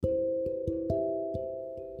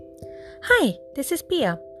Hi, this is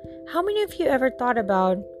Pia. How many of you ever thought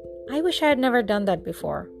about, I wish I had never done that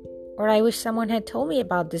before? Or I wish someone had told me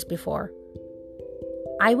about this before?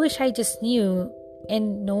 I wish I just knew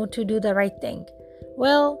and know to do the right thing.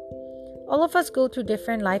 Well, all of us go through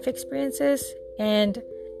different life experiences, and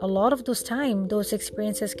a lot of those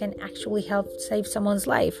experiences can actually help save someone's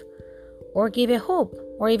life, or give a hope,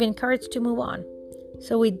 or even courage to move on.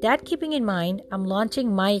 So with that keeping in mind, I'm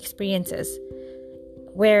launching My Experiences,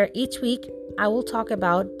 where each week I will talk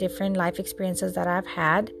about different life experiences that I've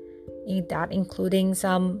had, that including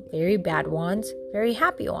some very bad ones, very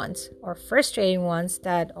happy ones, or frustrating ones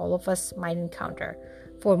that all of us might encounter.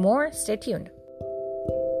 For more, stay tuned.